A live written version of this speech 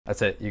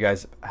That's it. You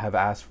guys have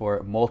asked for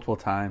it multiple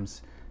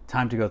times.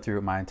 Time to go through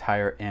my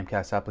entire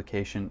AMCAS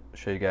application,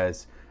 show you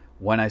guys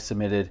when I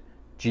submitted,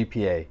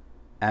 GPA,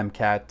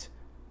 MCAT,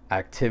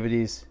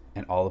 activities,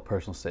 and all the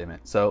personal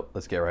statement. So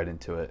let's get right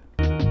into it.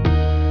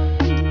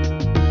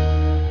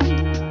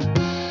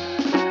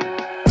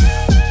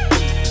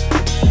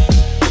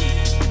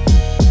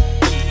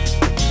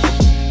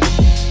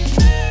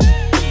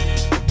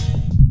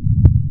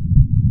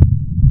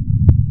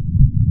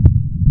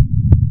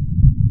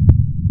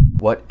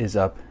 What is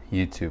up,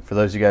 YouTube? For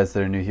those of you guys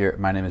that are new here,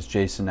 my name is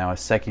Jason, now a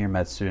second year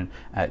med student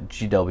at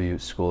GW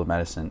School of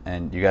Medicine,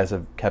 and you guys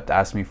have kept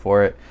asking me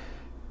for it.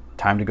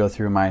 Time to go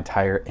through my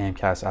entire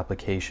AMCAS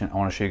application. I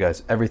want to show you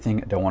guys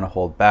everything. I don't want to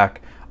hold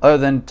back other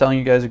than telling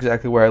you guys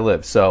exactly where I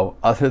live. So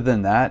other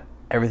than that,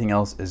 everything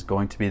else is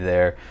going to be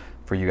there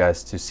for you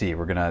guys to see.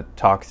 We're going to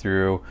talk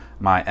through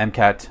my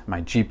MCAT,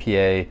 my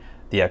GPA,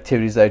 the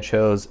activities I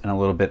chose, and a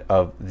little bit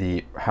of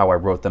how I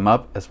wrote them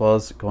up, as well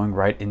as going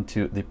right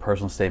into the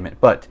personal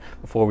statement. But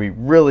before we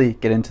really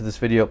get into this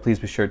video, please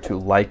be sure to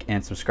like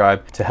and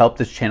subscribe to help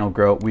this channel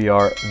grow. We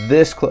are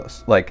this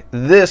close, like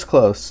this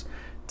close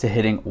to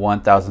hitting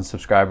 1,000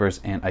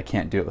 subscribers, and I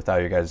can't do it without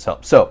your guys'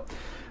 help. So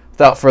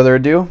without further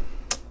ado,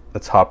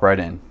 let's hop right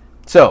in.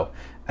 So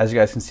as you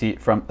guys can see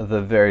from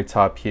the very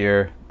top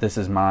here, this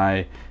is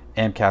my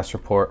AMCAS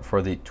report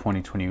for the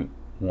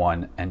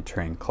 2021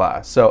 entering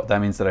class. So that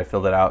means that I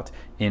filled it out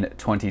in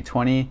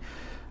 2020.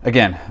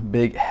 Again,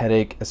 big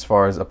headache as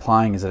far as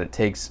applying is that it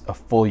takes a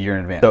full year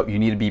in advance. So you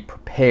need to be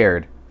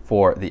prepared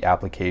for the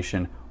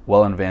application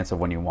well in advance of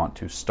when you want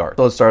to start.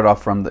 So let's start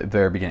off from the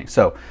very beginning.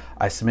 So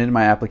I submitted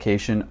my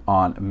application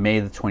on May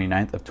the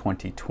 29th of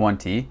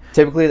 2020.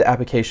 Typically the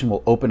application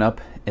will open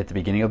up at the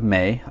beginning of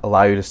May,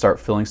 allow you to start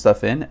filling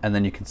stuff in, and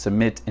then you can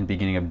submit in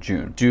beginning of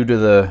June. Due to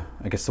the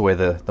way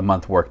the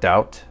month worked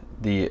out,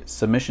 the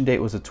submission date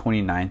was the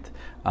 29th.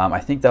 I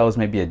think that was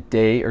maybe a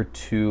day or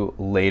two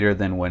later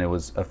than when it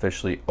was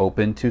officially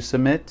open to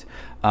submit.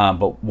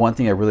 But one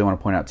thing I really want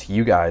to point out to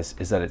you guys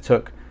is that it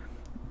took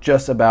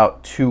just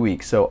about 2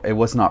 weeks. So it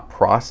was not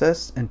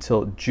processed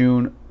until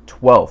June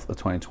 12th of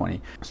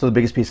 2020. So the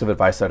biggest piece of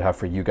advice I'd have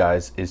for you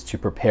guys is to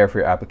prepare for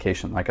your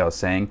application, like I was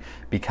saying,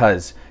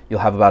 because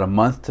you'll have about a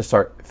month to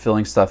start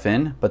filling stuff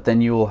in, but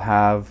then you will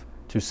have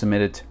to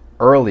submit it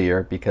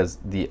earlier, because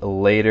the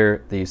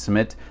later that you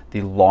submit,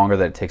 the longer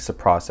that it takes to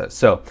process.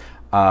 So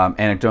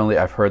anecdotally,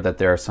 I've heard that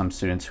there are some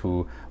students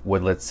who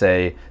would, let's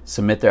say,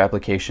 submit their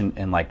application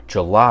in like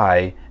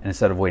July, and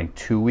instead of waiting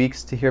 2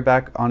 weeks to hear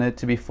back on it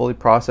to be fully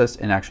processed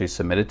and actually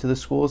submitted to the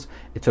schools,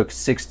 it took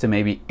 6 to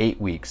maybe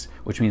 8 weeks,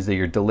 which means that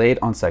you're delayed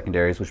on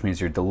secondaries, which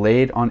means you're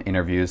delayed on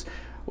interviews,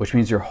 which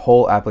means your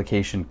whole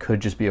application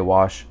could just be a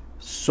wash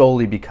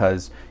solely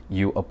because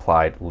you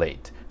applied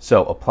late.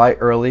 So apply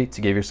early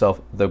to give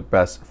yourself the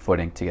best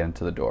footing to get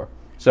into the door.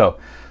 So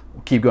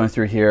we'll keep going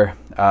through here.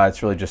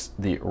 It's really just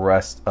the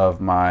rest of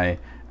my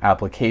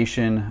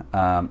application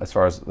as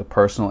far as the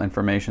personal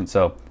information.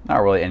 So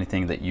not really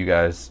anything that you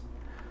guys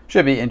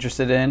should be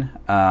interested in.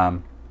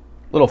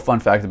 Little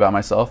fun fact about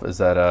myself is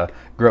that I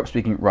grew up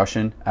speaking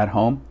Russian at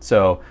home.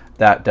 So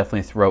that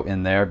definitely throw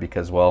in there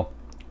because, well,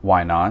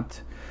 why not?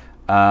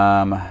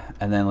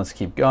 And then let's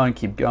keep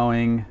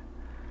going.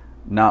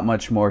 Not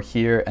much more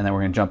here, and then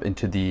we're going to jump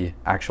into the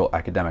actual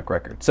academic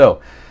record.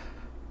 So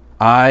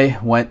I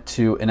went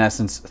to, in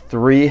essence,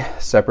 3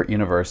 separate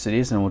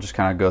universities, and we'll just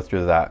kind of go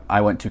through that.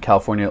 I went to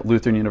California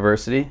Lutheran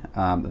University.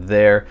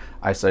 There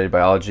I studied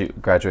biology,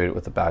 graduated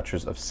with a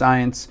bachelor's of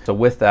science. So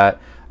with that,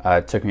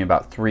 it took me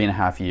about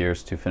 3.5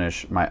 years to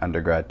finish my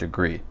undergrad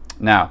degree.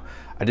 Now,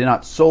 I did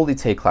not solely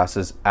take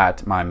classes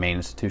at my main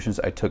institutions.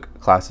 I took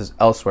classes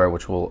elsewhere,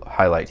 which we'll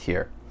highlight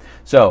here.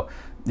 So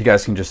you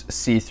guys can just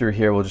see through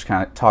here. We'll just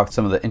kind of talk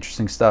some of the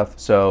interesting stuff.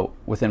 So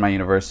within my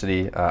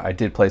university, I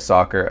did play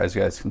soccer, as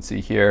you guys can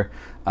see here.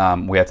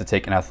 We had to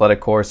take an athletic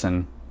course,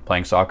 and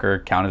playing soccer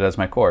counted as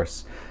my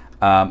course.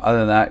 Other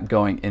than that,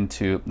 going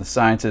into the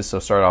sciences, so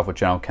started off with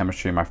general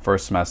chemistry my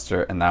first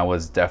semester, and that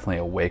was definitely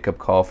a wake-up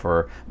call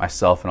for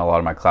myself and a lot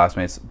of my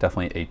classmates.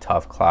 Definitely a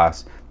tough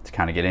class to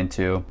kind of get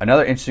into.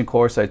 Another interesting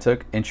course I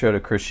took, Intro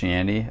to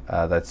Christianity.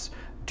 That's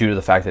due to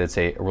the fact that it's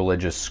a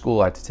religious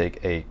school, I had to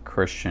take a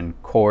Christian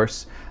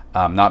course.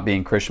 Not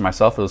being Christian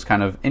myself, it was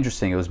kind of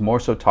interesting. It was more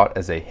so taught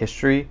as a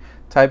history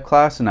type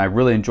class, and I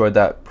really enjoyed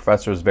that.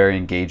 Professor was very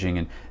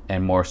engaging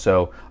and more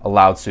so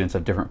allowed students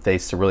of different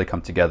faiths to really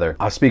come together.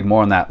 I'll speak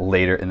more on that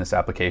later in this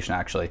application,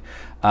 actually.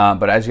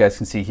 But as you guys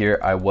can see here,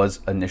 I was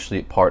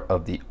initially part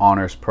of the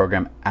honors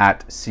program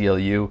at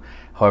CLU.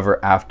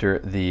 However, after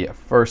the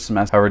first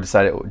semester,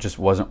 decided it just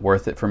wasn't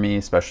worth it for me,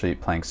 especially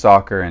playing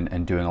soccer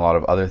and doing a lot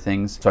of other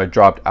things. So I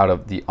dropped out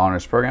of the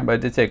honors program, but I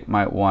did take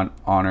my one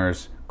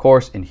honors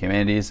course in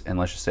humanities, and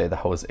let's just say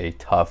that was a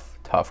tough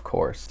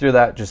course. Through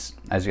that, just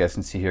as you guys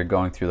can see here,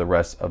 going through the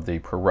rest of the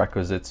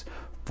prerequisites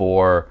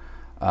for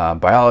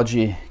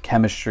biology,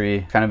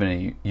 chemistry, kind of in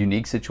a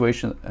unique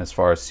situation as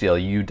far as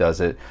CLU does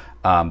it,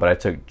 but I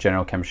took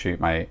general chemistry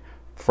my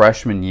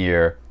freshman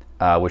year,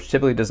 which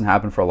typically doesn't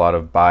happen for a lot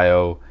of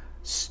bio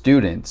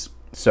students.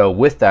 So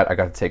with that, I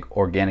got to take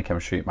organic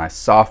chemistry my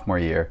sophomore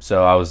year.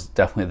 So I was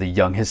definitely the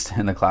youngest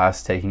in the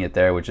class taking it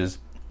there, which is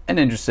an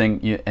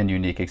interesting and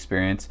unique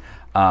experience.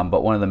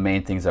 But one of the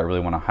main things I really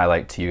want to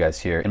highlight to you guys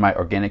here, in my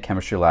organic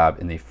chemistry lab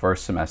in the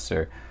first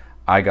semester,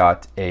 I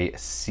got a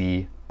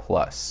C+.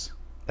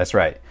 That's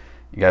right.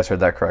 You guys heard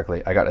that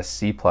correctly. I got a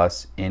C+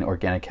 in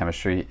organic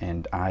chemistry,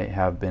 and I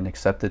have been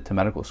accepted to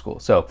medical school.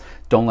 So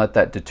don't let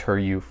that deter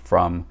you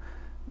from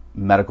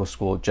medical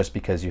school just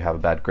because you have a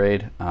bad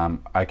grade.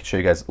 I can show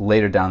you guys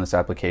later down this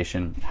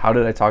application how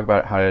did I talk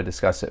about it, how did I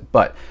discuss it,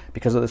 but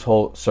because of this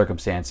whole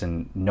circumstance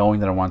and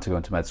knowing that I wanted to go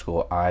into med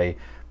school, I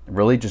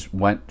really just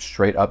went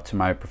straight up to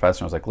my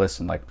professor. I was like,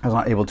 listen, like I was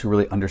not able to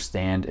really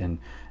understand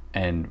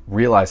and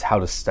realize how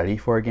to study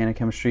for organic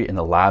chemistry in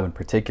the lab in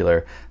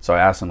particular. So I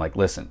asked him, like,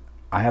 listen,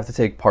 I have to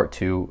take part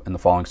 2 in the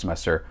following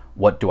semester.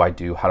 What do I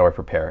do? How do I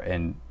prepare?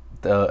 And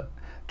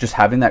just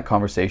having that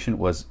conversation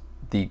was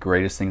the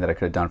greatest thing that I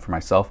could have done for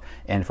myself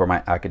and for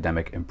my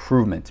academic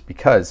improvement,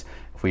 because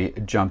if we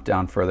jump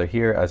down further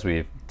here, as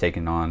we've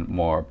taken on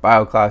more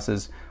bio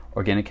classes,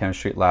 organic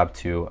chemistry lab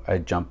 2, I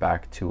jump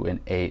back to an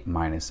A-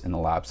 in the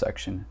lab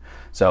section.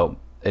 So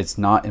it's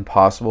not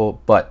impossible,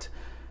 but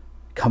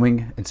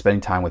coming and spending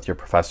time with your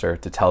professor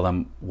to tell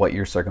them what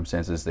your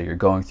circumstances that you're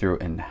going through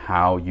and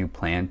how you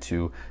plan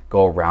to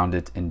go around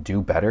it and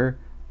do better,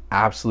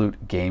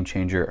 absolute game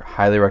changer.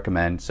 Highly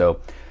recommend. So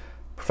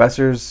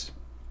professors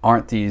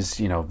aren't these,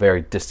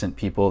 very distant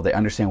people. They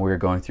understand what you're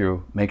going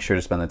through. Make sure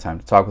to spend the time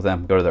to talk with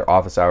them, go to their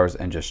office hours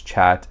and just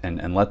chat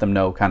and let them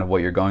know kind of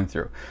what you're going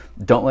through.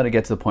 Don't let it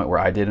get to the point where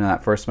I did in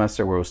that first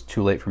semester where it was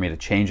too late for me to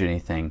change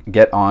anything.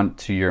 Get on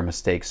to your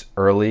mistakes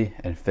early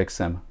and fix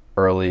them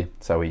early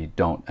so you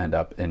don't end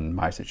up in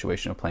my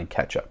situation of playing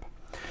catch up.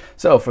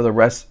 So for the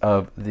rest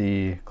of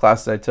the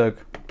classes I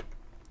took,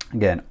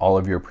 again, all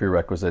of your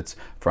prerequisites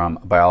from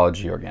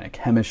biology, organic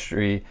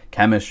chemistry,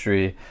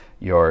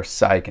 your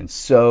psych and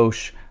soc,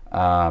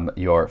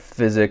 your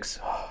physics.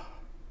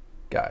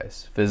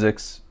 Guys,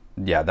 physics,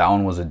 yeah, that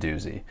one was a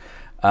doozy.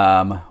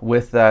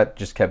 With that,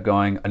 just kept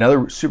going.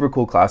 Another super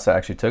cool class I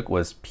actually took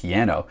was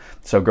piano.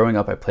 So growing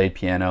up, I played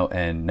piano,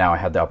 and now I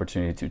had the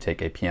opportunity to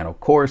take a piano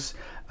course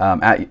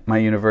at my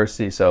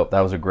university. So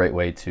that was a great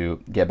way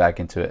to get back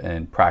into it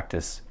and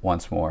practice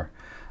once more.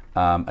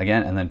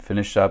 Again, and then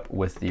finish up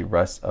with the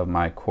rest of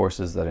my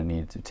courses that I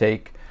needed to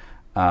take.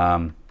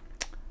 And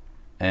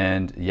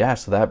yeah,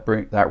 so that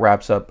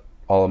wraps up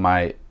all of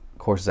my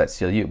courses at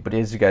CLU. But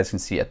as you guys can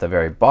see at the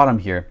very bottom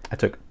here, I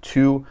took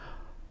 3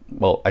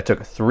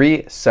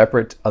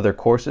 separate other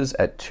courses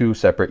at 2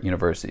 separate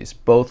universities,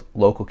 both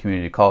local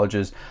community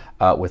colleges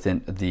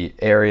within the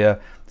area.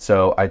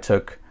 So I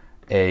took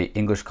a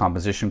English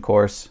composition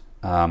course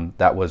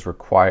that was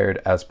required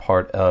as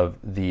part of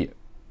the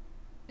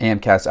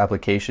AMCAS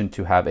application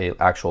to have an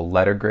actual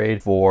letter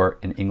grade for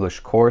an English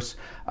course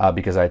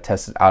because I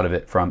tested out of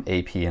it from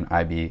AP and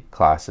IB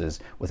classes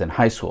within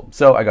high school.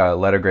 So I got a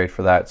letter grade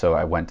for that, so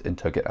I went and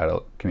took it at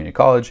a community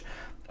college,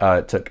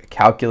 took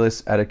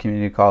calculus at a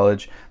community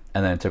college,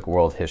 and then took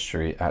world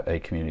history at a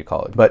community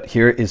college. But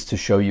here is to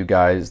show you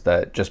guys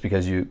that just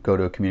because you go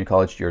to a community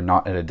college, you're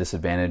not at a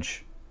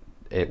disadvantage.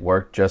 It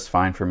worked just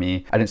fine for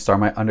me. I didn't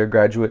start my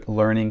undergraduate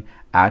learning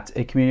at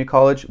a community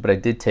college, but I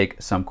did take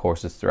some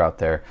courses throughout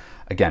there.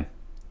 Again,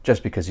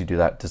 just because you do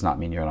that does not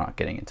mean you're not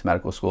getting into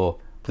medical school.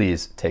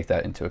 Please take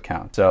that into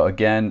account. So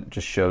again,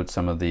 just showed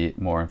some of the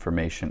more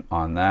information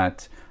on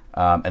that.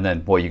 And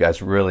then what you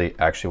guys really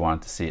actually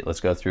wanted to see. Let's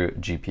go through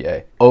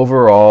GPA.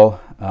 Overall,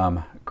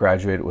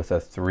 graduated with a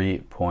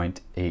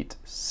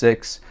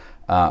 3.86.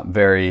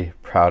 Very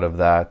proud of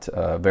that.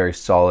 Very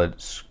solid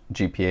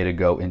GPA to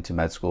go into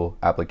med school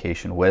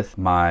application with.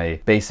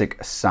 My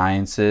basic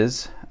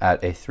sciences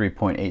at a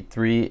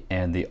 3.83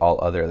 and the all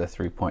other the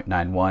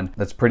 3.91.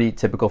 That's pretty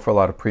typical for a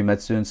lot of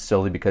pre-med students,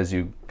 solely because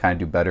you kind of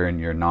do better in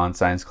your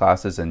non-science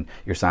classes and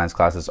your science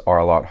classes are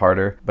a lot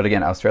harder. But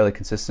again, I was fairly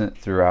consistent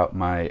throughout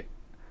my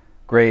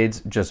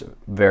grades, just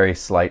very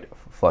slight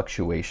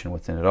fluctuation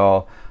within it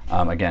all.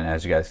 Again,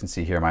 as you guys can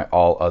see here, my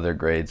all other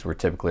grades were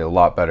typically a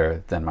lot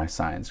better than my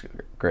science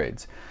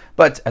grades.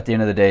 But at the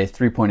end of the day,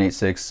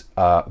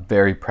 3.86,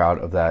 very proud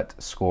of that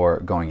score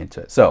going into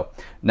it. So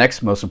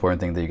next most important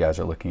thing that you guys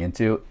are looking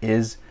into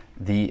is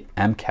the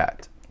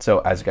MCAT. So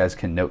as you guys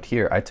can note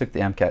here, I took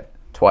the MCAT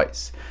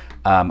twice.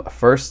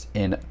 First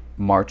in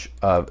March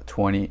of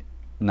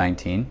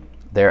 2019,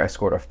 there I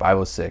scored a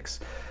 506,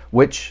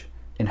 which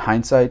in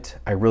hindsight,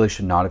 I really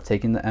should not have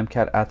taken the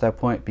MCAT at that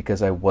point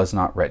because I was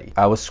not ready.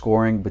 I was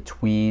scoring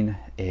between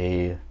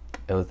a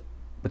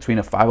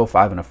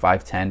 505 and a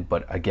 510,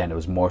 but again, it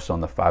was more so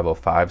on the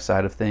 505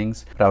 side of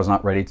things, but I was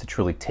not ready to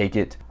truly take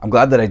it. I'm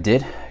glad that I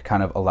did. It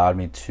kind of allowed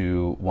me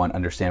to, one,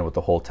 understand what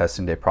the whole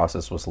testing day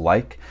process was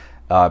like.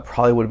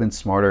 Probably would have been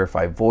smarter if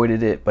I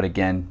avoided it, but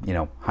again,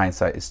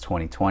 hindsight is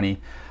 2020.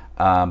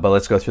 But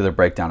let's go through the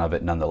breakdown of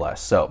it nonetheless.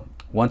 So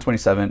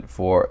 127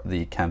 for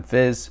the Chem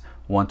Phys,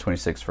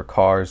 126 for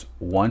cars,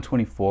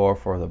 124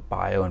 for the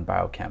bio and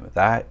biochem.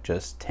 That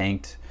just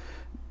tanked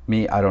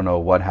me, I don't know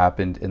what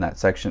happened in that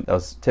section. That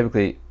was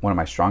typically one of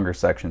my stronger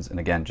sections. And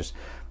again, just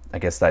I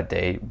guess that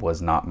day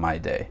was not my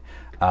day.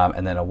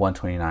 And then a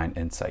 129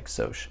 in Psych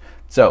Soc.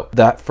 So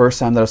that first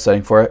time that I was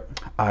studying for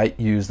it, I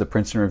used the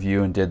Princeton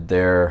Review and did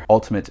their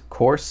ultimate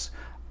course.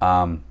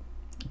 Don't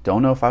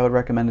know if I would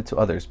recommend it to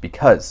others,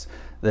 because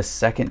the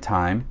second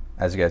time,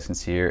 as you guys can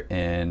see here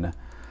in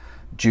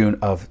June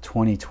of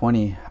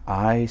 2020,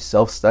 I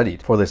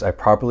self-studied. For this, I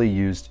properly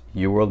used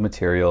UWorld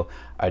material.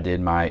 I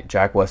did my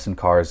Jack Weston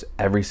cards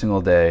every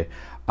single day.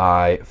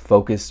 I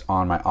focused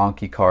on my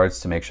Anki cards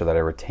to make sure that I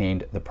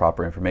retained the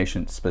proper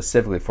information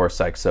specifically for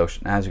Psych Soc.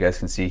 And as you guys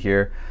can see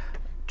here,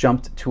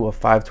 jumped to a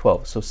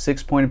 512. So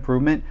 6-point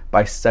improvement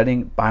by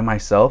studying by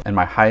myself. And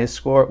my highest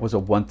score was a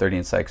 130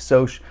 in Psych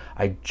Soc.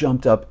 I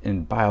jumped up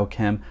in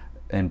biochem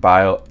and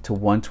bio to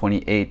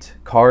 128.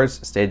 Cars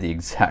stayed the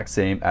exact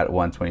same at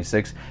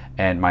 126,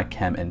 and my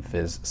chem and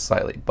phys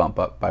slightly bump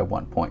up by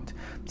 1 point.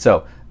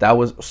 So that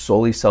was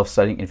solely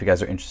self-studying. If you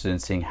guys are interested in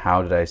seeing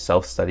how did I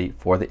self-study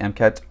for the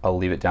MCAT, I'll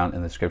leave it down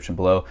in the description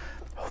below.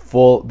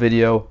 Full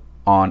video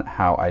on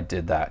how I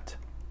did that.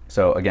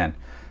 So again,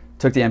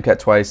 took the MCAT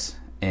twice,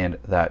 and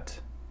that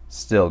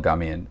still got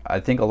me in. I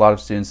think a lot of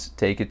students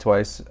take it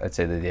twice. I'd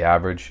say that the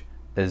average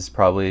is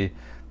probably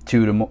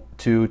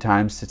two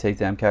times to take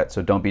the MCAT.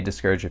 So don't be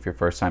discouraged if your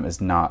first time is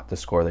not the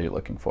score that you're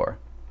looking for.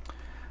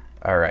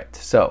 All right,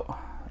 so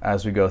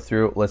as we go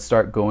through, let's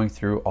start going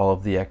through all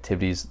of the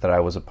activities that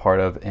I was a part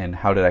of and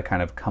how did I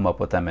kind of come up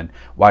with them and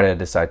why did I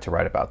decide to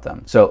write about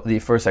them. So the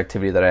first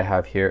activity that I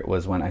have here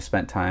was when I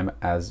spent time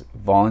as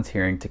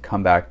volunteering to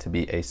come back to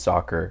be a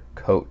soccer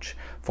coach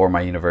for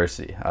my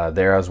university.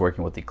 There I was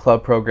working with the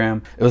club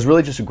program. It was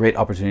really just a great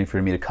opportunity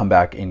for me to come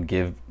back and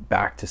give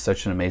back to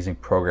such an amazing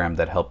program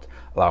that helped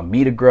allow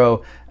me to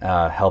grow,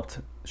 helped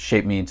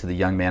shape me into the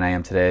young man I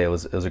am today. It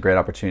was a great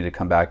opportunity to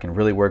come back and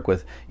really work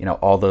with, you know,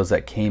 all those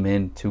that came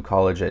into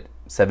college at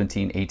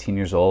 17, 18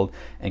 years old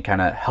and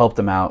kind of help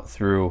them out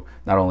through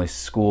not only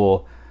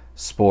school,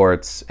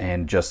 sports,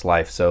 and just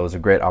life. So it was a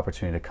great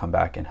opportunity to come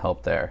back and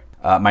help there.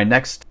 My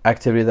next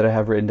activity that I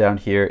have written down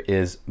here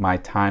is my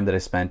time that I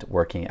spent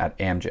working at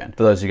Amgen.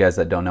 For those of you guys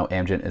that don't know,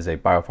 Amgen is a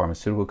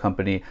biopharmaceutical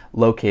company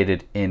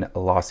located in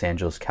Los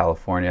Angeles,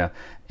 California.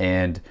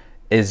 And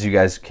as you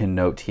guys can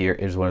note here,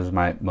 it is one of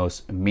my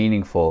most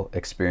meaningful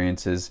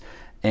experiences,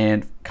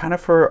 and kind of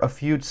for a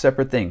few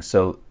separate things.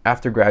 So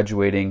after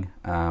graduating,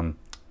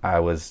 I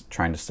was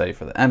trying to study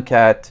for the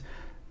MCAT,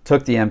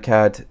 took the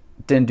MCAT,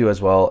 didn't do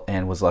as well,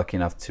 and was lucky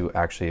enough to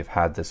actually have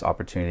had this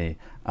opportunity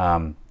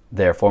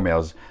there for me. I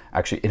was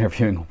actually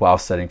interviewing while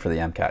studying for the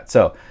MCAT.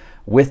 So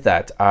with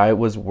that, I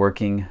was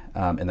working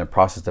in the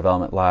process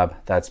development lab.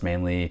 That's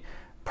mainly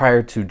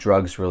prior to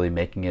drugs really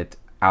making it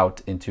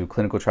out into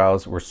clinical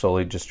trials. We're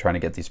solely just trying to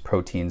get these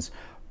proteins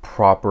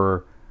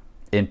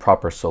in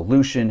proper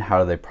solution. How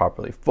do they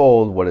properly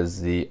fold? What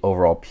is the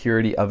overall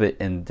purity of it,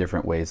 in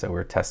different ways that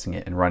we're testing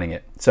it and running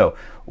it. So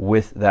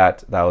with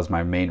that, that was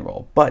my main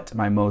role. But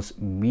my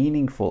most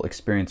meaningful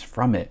experience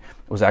from it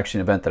was actually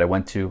an event that I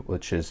went to,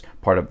 which is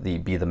part of the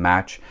Be the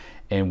Match,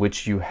 in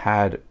which you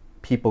had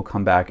people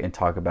come back and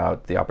talk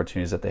about the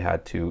opportunities that they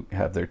had to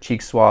have their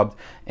cheeks swabbed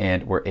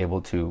and were able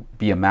to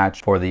be a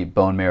match for the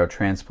bone marrow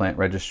transplant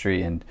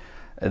registry. And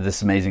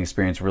this amazing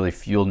experience really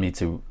fueled me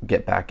to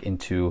get back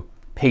into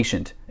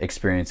patient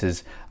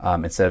experiences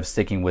instead of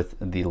sticking with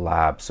the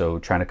lab. So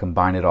trying to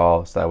combine it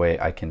all so that way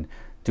I can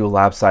do a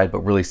lab side, but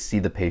really see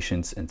the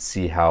patients and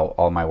see how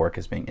all my work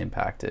is being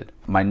impacted.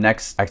 My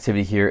next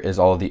activity here is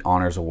all of the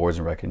honors, awards,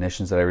 and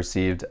recognitions that I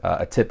received.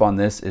 A tip on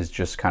this is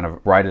just kind of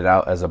write it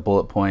out as a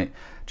bullet point,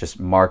 just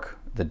mark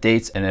the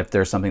dates, and if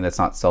there's something that's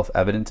not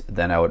self-evident,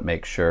 then I would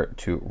make sure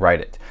to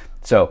write it.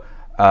 So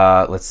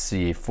let's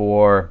see,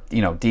 for,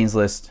 you know, Dean's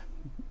List,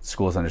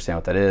 schools understand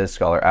what that is,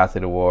 Scholar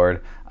Athlete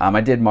Award. I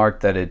did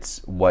mark that it's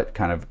what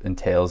kind of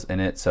entails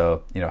in it.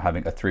 So, you know,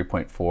 having a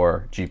 3.4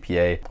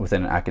 GPA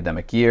within an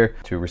academic year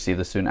to receive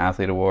the Student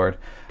Athlete Award.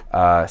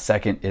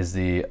 Second is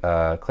the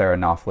Clara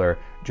Knopfler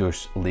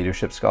Jewish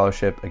Leadership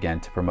Scholarship, again,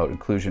 to promote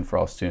inclusion for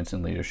all students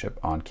in leadership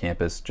on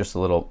campus. Just a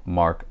little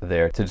mark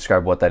there to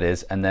describe what that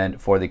is. And then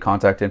for the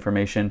contact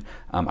information,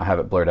 I have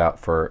it blurred out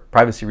for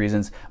privacy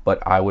reasons,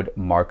 but I would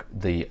mark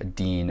the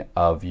dean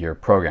of your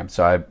program.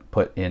 So I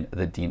put in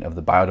the dean of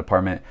the bio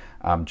department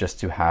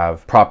just to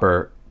have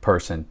proper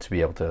person to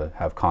be able to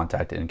have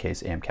contact in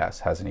case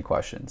AMCAS has any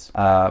questions.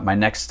 My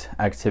next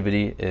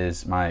activity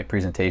is my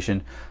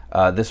presentation.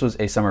 This was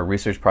a summer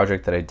research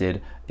project that I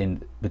did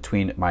in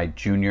between my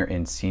junior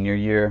and senior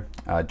year.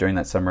 During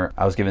that summer,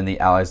 I was given the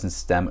Allies in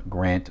STEM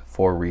grant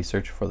for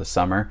research for the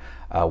summer.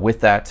 With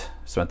that,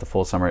 spent the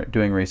full summer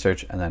doing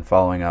research, and then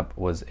following up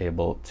was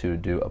able to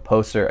do a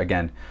poster.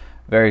 Again,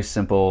 very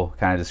simple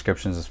kind of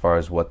descriptions as far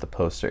as what the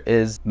poster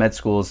is. Med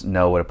schools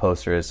know what a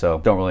poster is, so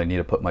don't really need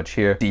to put much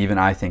here. Even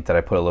I think that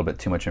I put a little bit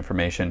too much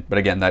information, but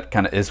again, that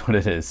kind of is what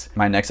it is.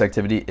 My next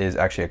activity is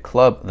actually a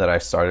club that I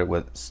started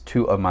with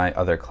two of my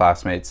other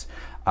classmates.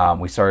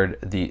 We started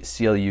the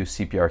CLU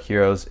CPR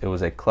Heroes. It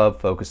was a club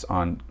focused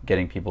on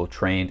getting people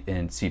trained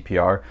in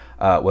CPR,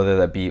 whether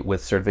that be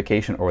with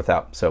certification or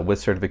without. So with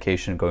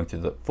certification, going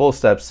through the full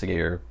steps to get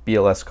your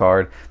BLS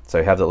card. So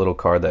you have that little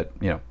card that,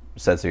 you know,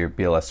 says that you're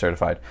BLS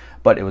certified.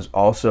 But it was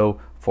also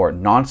for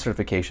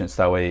non-certification,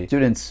 so that way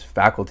students,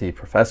 faculty,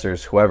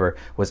 professors, whoever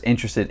was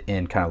interested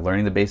in kind of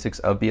learning the basics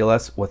of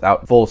BLS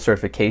without full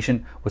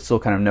certification would still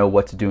kind of know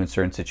what to do in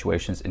certain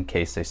situations in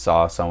case they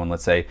saw someone,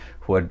 let's say,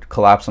 who had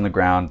collapsed on the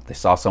ground, they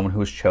saw someone who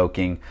was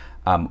choking,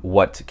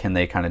 what can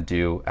they kind of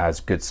do as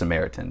good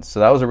Samaritans. So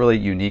that was a really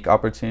unique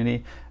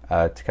opportunity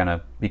to kind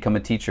of become a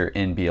teacher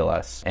in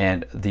BLS.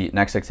 And the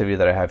next activity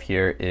that I have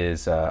here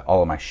is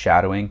all of my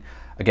shadowing.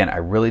 Again, I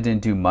really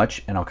didn't do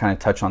much, and I'll kind of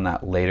touch on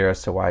that later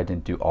as to why I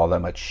didn't do all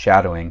that much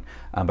shadowing.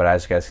 But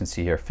as you guys can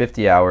see here,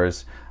 50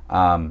 hours.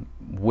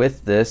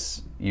 With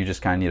this, you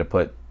just kind of need to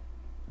put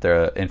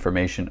the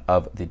information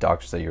of the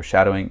doctors that you're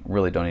shadowing.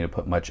 Really don't need to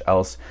put much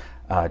else,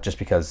 just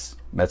because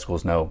med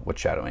schools know what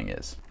shadowing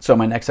is. So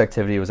my next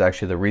activity was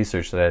actually the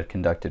research that I had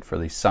conducted for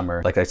the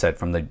summer. Like I said,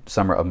 from the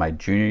summer of my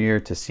junior year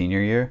to senior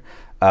year.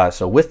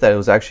 So with that, it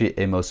was actually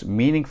a most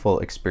meaningful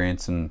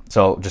experience, and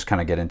so I'll just kind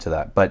of get into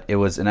that. But it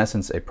was in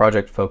essence a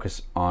project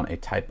focused on a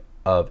type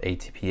of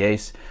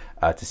ATPase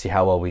to see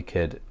how well we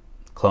could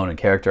clone and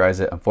characterize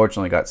it.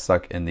 Unfortunately, got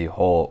stuck in the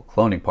whole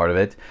cloning part of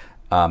it.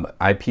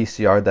 I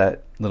PCR'd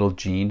that little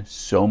gene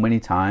so many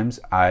times,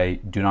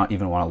 I do not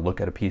even want to look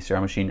at a PCR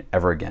machine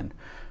ever again.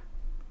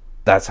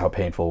 That's how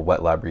painful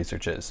wet lab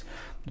research is.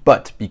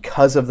 But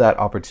because of that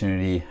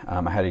opportunity,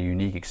 I had a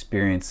unique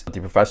experience. The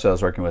professor I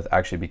was working with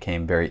actually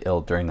became very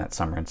ill during that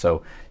summer. And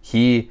so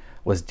he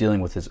was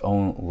dealing with his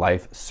own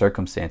life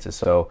circumstances.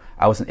 So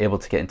I wasn't able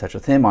to get in touch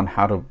with him on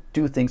how to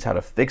do things, how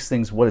to fix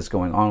things, what is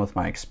going on with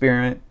my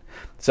experiment.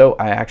 So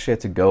I actually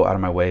had to go out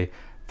of my way,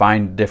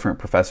 find different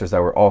professors that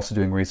were also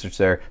doing research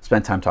there,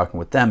 spend time talking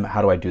with them.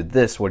 How do I do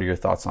this? What are your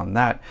thoughts on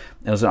that?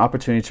 And it was an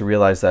opportunity to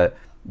realize that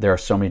there are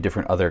so many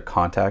different other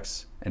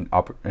contacts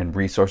and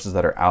resources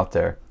that are out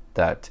there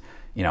that,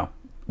 you know,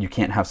 you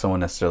can't have someone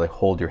necessarily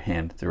hold your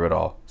hand through it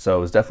all. So it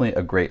was definitely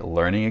a great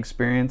learning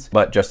experience.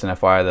 But just an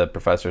FYI, the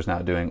professor is now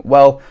doing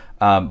well.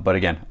 But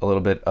again, a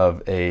little bit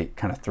of a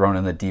kind of thrown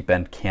in the deep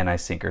end, can I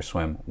sink or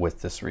swim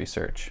with this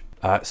research?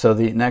 So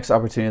the next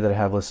opportunity that I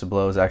have listed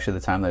below is actually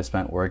the time that I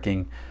spent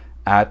working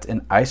at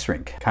an ice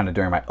rink. Kind of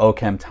during my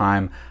OChem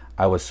time,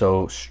 I was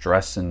so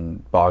stressed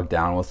and bogged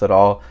down with it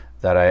all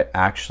that I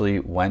actually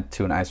went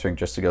to an ice rink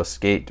just to go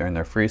skate during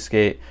their free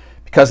skate.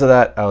 Because of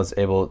that, I was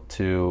able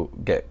to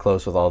get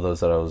close with all those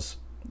that I was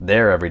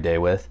there every day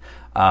with.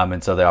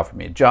 And so they offered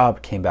me a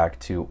job, came back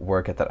to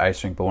work at that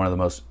ice rink. But one of the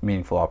most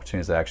meaningful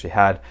opportunities that I actually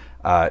had,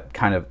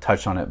 kind of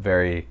touched on it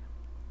very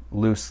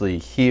loosely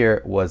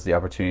here, was the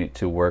opportunity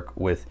to work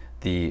with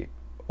the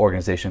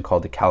organization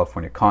called the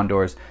California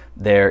Condors.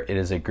 There, it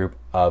is a group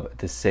of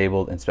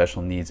disabled and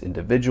special needs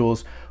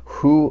individuals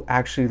who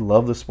actually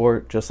love the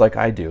sport just like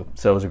I do.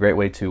 So it was a great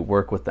way to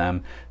work with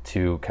them,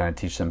 to kind of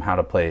teach them how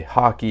to play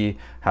hockey,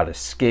 how to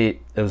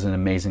skate. It was an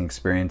amazing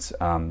experience,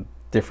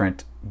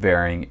 different,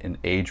 varying in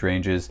age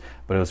ranges,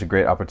 but it was a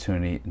great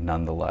opportunity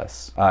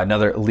nonetheless.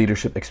 Another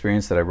leadership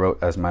experience that I wrote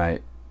as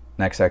my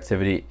next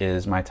activity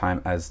is my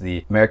time as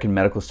the American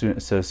Medical Student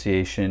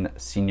Association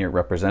senior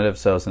representative.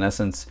 So it's in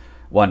essence,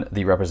 one,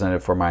 the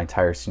representative for my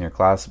entire senior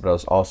class, but I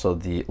was also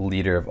the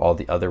leader of all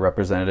the other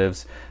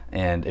representatives.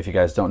 And if you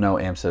guys don't know,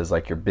 AMCAS is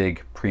like your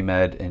big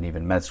pre-med and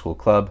even med school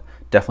club.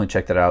 Definitely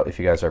check that out if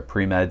you guys are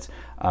pre-meds,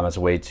 as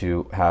a way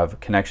to have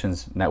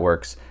connections,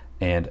 networks,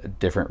 and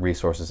different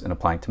resources in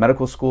applying to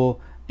medical school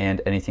and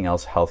anything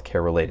else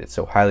healthcare related.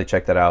 So highly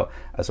check that out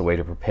as a way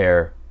to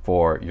prepare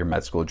for your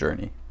med school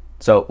journey.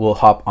 So we'll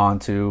hop on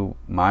to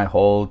my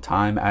whole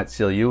time at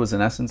CLU was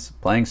in essence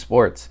playing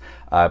sports.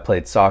 I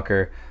played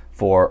soccer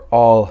for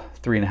all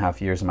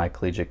 3.5 years of my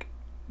collegiate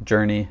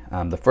journey.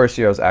 The first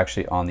year I was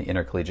actually on the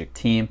intercollegiate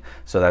team,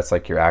 so that's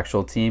like your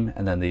actual team,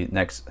 and then the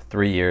next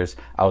 3 years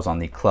I was on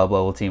the club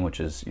level team, which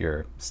is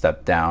your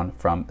step down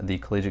from the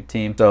collegiate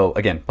team. So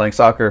again, playing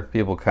soccer,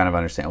 people kind of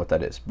understand what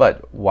that is.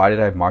 But why did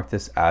I mark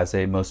this as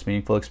a most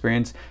meaningful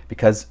experience?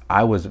 Because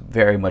I was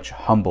very much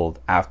humbled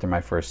after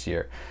my first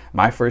year.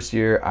 My first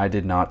year, I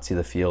did not see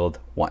the field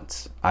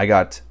once. I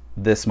got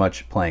this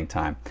much playing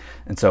time,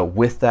 and so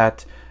with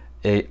that,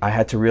 I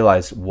had to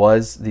realize,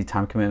 was the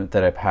time commitment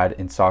that I've had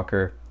in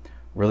soccer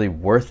really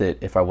worth it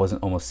if I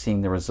wasn't almost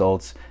seeing the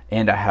results?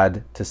 And I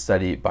had to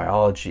study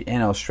biology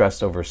and I was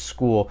stressed over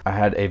school. I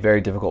had a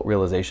very difficult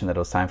realization that it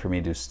was time for me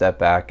to step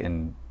back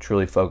and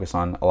truly focus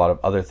on a lot of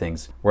other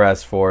things.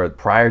 Whereas for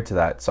prior to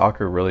that,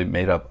 soccer really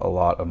made up a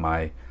lot of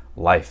my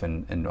life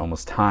and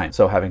almost time.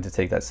 So having to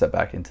take that step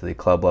back into the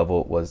club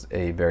level was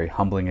a very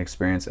humbling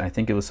experience. And I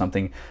think it was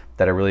something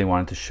that I really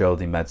wanted to show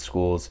the med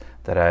schools,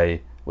 that I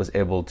was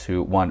able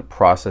to, one,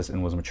 process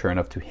and was mature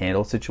enough to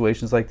handle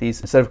situations like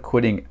these. Instead of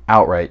quitting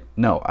outright,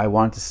 no, I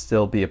wanted to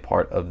still be a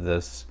part of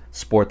this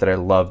sport that I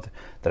loved,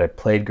 that I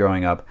played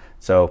growing up.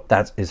 So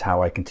that is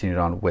how I continued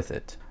on with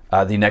it.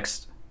 The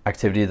next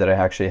activity that I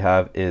actually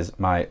have is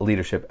my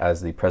leadership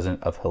as the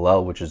president of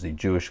Hillel, which is the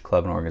Jewish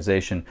club and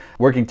organization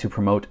working to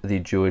promote the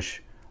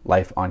Jewish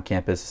life on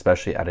campus,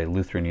 especially at a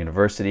Lutheran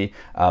university.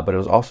 But it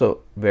was also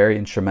very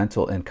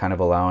instrumental in kind of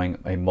allowing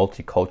a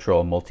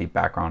multicultural,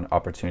 multi-background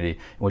opportunity in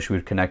which we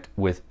would connect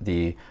with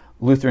the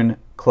Lutheran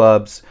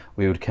clubs,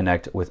 we would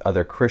connect with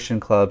other Christian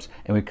clubs,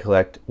 and we'd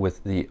connect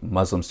with the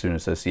Muslim Student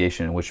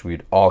Association, in which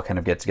we'd all kind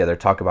of get together,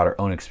 talk about our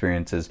own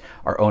experiences,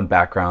 our own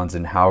backgrounds,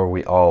 and how are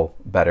we all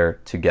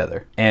better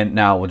together. And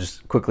now we'll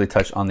just quickly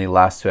touch on the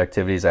last two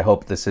activities. I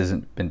hope this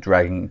hasn't been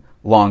dragging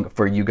long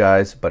for you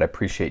guys, but I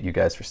appreciate you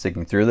guys for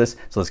sticking through this.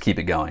 So let's keep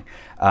it going.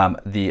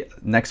 The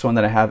next one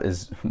that I have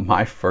is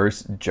my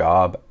first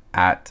job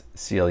at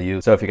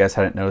CLU. So if you guys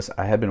hadn't noticed,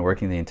 I had been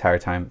working the entire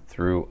time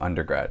through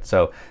undergrad.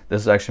 So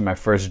this is actually my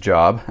first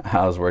job.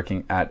 I was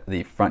working at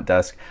the front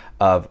desk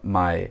of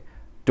my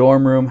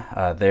dorm room.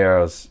 There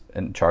I was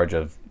in charge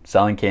of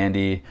selling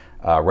candy,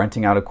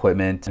 renting out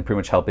equipment, and pretty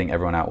much helping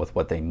everyone out with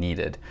what they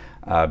needed.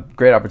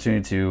 Great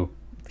opportunity to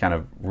kind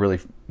of really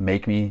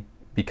make me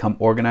become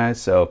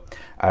organized. So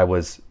I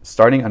was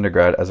starting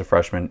undergrad as a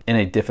freshman in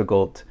a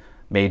difficult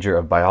major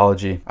of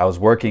biology. I was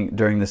working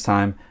during this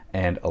time,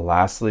 and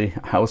lastly,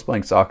 I was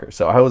playing soccer.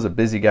 So I was a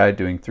busy guy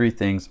doing 3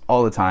 things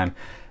all the time.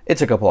 It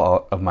took up a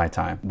lot of my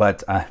time,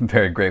 but I'm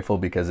very grateful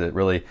because it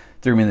really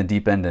threw me in the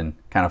deep end and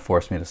kind of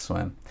forced me to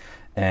swim.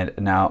 And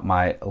now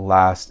my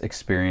last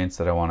experience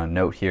that I want to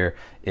note here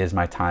is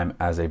my time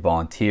as a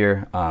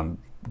volunteer.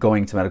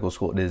 Going to medical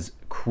school, it is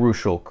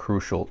crucial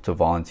to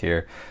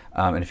volunteer.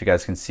 And if you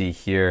guys can see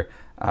here,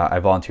 I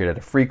volunteered at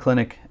a free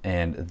clinic,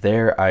 and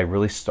there I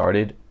really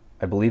started,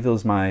 I believe it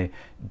was my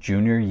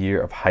junior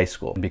year of high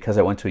school. And because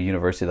I went to a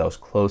university that was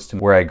close to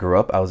where I grew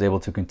up, I was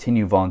able to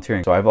continue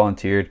volunteering. So I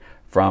volunteered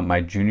from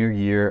my junior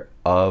year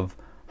of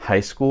high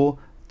school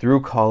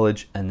through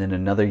college, and then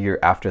another year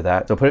after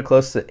that. So put it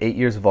close to 8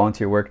 years of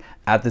volunteer work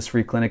at this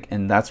free clinic.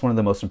 And that's one of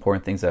the most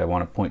important things that I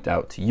want to point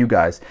out to you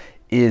guys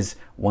is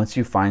once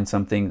you find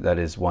something that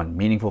is, one,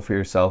 meaningful for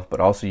yourself, but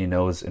also you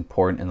know is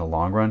important in the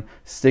long run,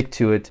 stick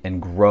to it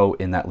and grow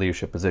in that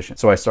leadership position.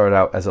 So I started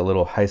out as a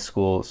little high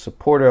school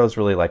supporter. I was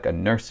really like a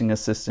nursing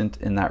assistant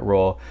in that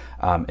role.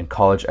 In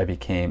college, I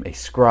became a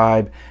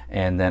scribe,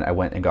 and then I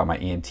went and got my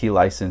EMT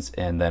license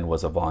and then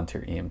was a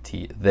volunteer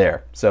EMT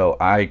there. So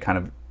I kind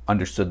of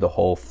understood the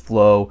whole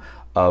flow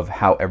of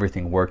how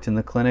everything worked in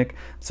the clinic.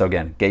 So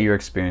again, get your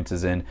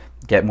experiences in,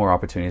 get more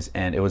opportunities.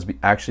 And it was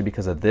actually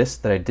because of this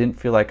that I didn't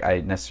feel like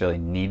I necessarily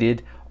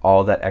needed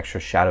all that extra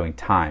shadowing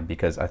time,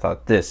 because I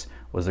thought this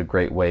was a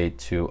great way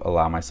to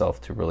allow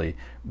myself to really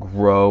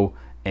grow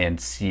and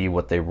see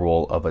what the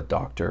role of a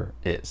doctor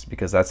is,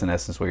 because that's in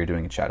essence what you're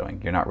doing in shadowing.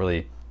 You're not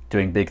really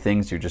doing big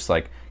things. You're just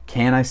like,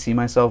 can I see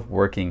myself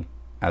working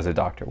as a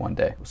doctor one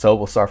day? So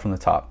we'll start from the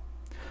top.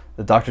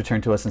 The doctor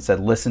turned to us and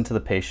said, listen to the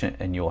patient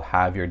and you'll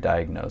have your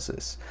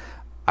diagnosis.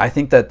 I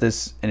think that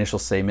this initial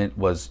statement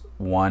was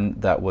one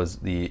that was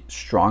the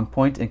strong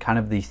point and kind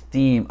of the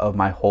theme of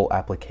my whole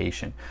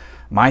application.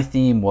 My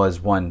theme was,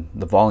 one,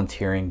 the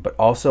volunteering, but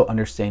also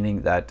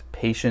understanding that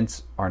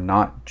patients are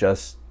not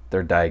just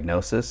their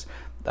diagnosis.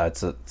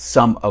 That's a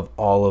sum of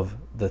all of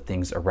the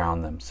things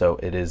around them. So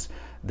it is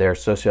their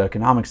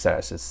socioeconomic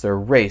status, it's their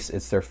race,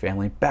 it's their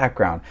family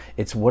background,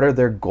 it's what are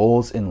their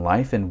goals in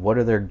life and what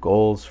are their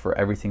goals for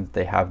everything that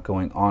they have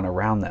going on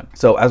around them.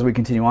 So as we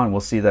continue on, we'll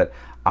see that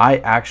I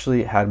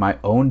actually had my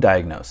own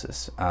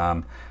diagnosis.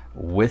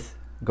 With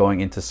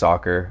going into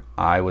soccer,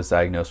 I was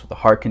diagnosed with a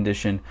heart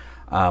condition,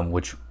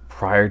 which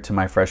prior to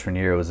my freshman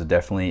year, it was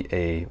definitely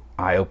a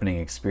eye-opening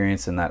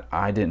experience in that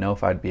I didn't know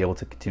if I'd be able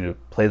to continue to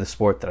play the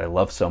sport that I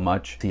love so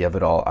much. The of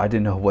it all, I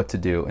didn't know what to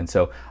do. And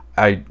so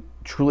I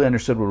truly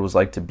understood what it was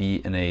like to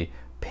be in a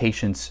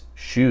patient's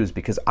shoes,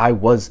 because I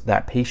was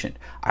that patient.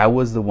 I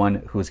was the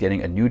one who was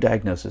getting a new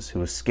diagnosis, who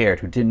was scared,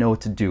 who didn't know what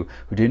to do,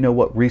 who didn't know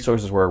what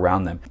resources were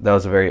around them. That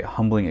was a very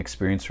humbling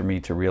experience for me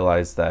to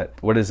realize that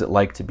what is it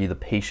like to be the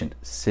patient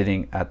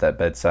sitting at that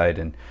bedside,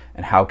 and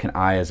how can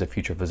I as a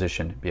future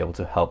physician be able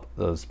to help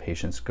those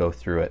patients go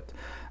through it.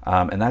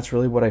 And that's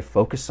really what I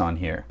focus on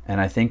here.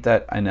 And I think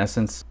that in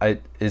essence,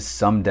 it is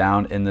summed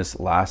down in this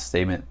last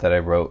statement that I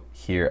wrote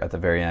here at the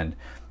very end.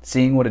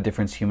 Seeing what a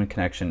difference human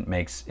connection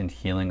makes in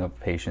healing of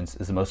patients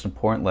is the most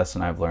important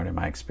lesson I've learned in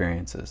my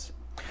experiences.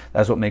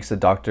 That's what makes the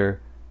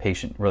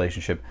doctor-patient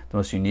relationship the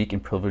most unique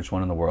and privileged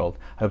one in the world.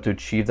 I hope to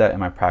achieve that in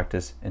my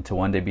practice and to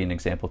one day be an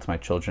example to my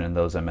children and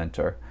those I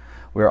mentor.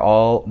 We are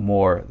all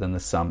more than the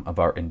sum of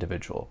our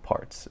individual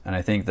parts. And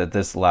I think that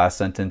this last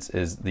sentence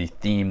is the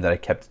theme that I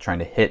kept trying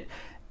to hit.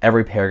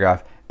 Every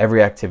paragraph,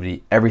 every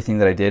activity, everything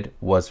that I did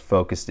was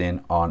focused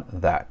in on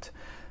that,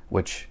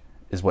 which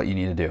is what you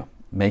need to do.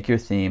 Make your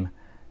theme,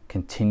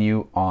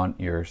 continue on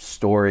your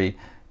story,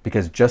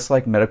 because just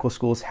like medical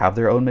schools have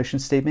their own mission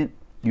statement,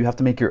 you have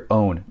to make your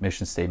own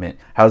mission statement.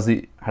 How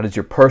does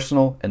your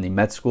personal and the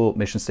med school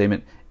mission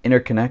statement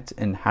interconnect,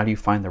 and how do you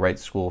find the right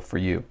school for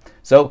you?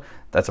 So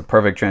that's a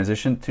perfect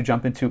transition to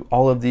jump into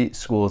all of the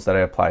schools that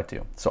I applied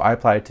to. So I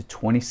applied to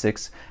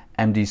 26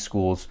 MD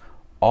schools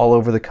all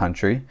over the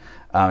country.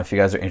 If you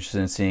guys are interested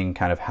in seeing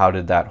kind of how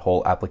did that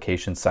whole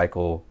application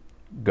cycle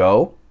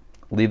go,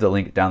 leave the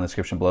link down in the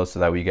description below so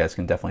that way you guys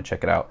can definitely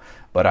check it out.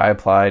 But I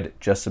applied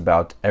just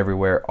about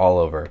everywhere, all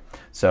over.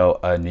 So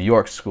New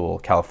York school,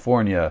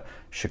 California,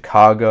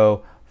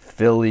 Chicago,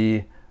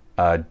 Philly,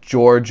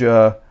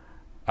 Georgia,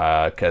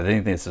 I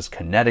think this is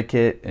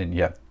Connecticut, and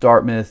you have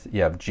Dartmouth,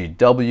 you have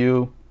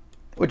GW,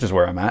 which is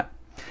where I'm at.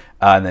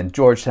 And then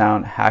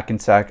Georgetown,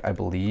 Hackensack, I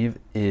believe,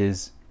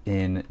 is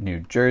in New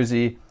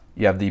Jersey.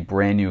 You have the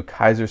brand new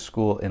Kaiser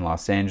School in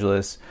Los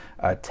Angeles,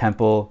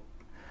 Temple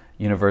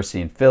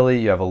University in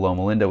Philly. You have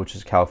Loma Linda, which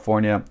is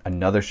California,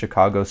 another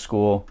Chicago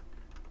school,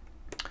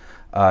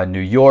 New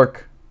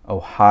York,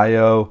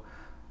 Ohio,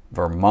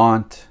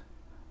 Vermont,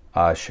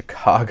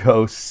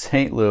 Chicago,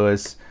 St.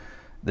 Louis.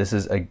 This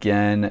is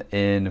again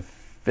in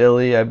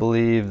Philly, I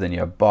believe. Then you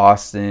have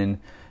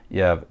Boston,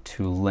 you have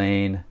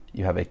Tulane,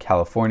 you have a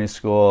California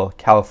school,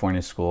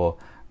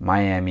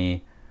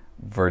 Miami,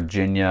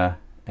 Virginia,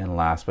 and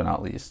last but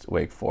not least,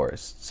 Wake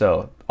Forest.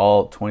 So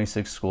all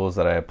 26 schools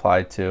that I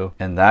applied to,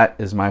 and that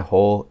is my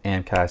whole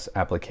AMCAS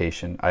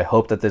application. I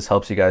hope that this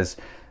helps you guys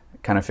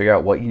kind of figure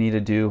out what you need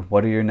to do,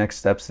 what are your next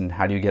steps, and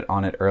how do you get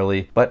on it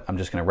early. But I'm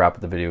just gonna wrap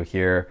up the video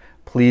here.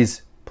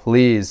 Please,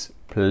 please,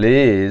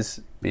 please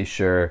be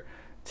sure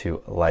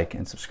to like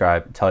and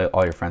subscribe and tell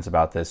all your friends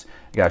about this.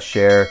 You guys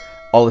share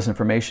all this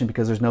information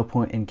because there's no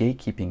point in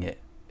gatekeeping it.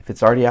 If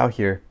it's already out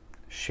here,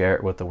 share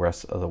it with the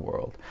rest of the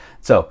world.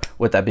 So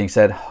with that being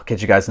said, I'll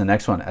catch you guys in the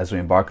next one as we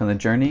embark on the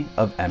journey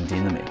of MD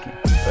in the making.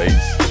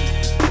 Peace.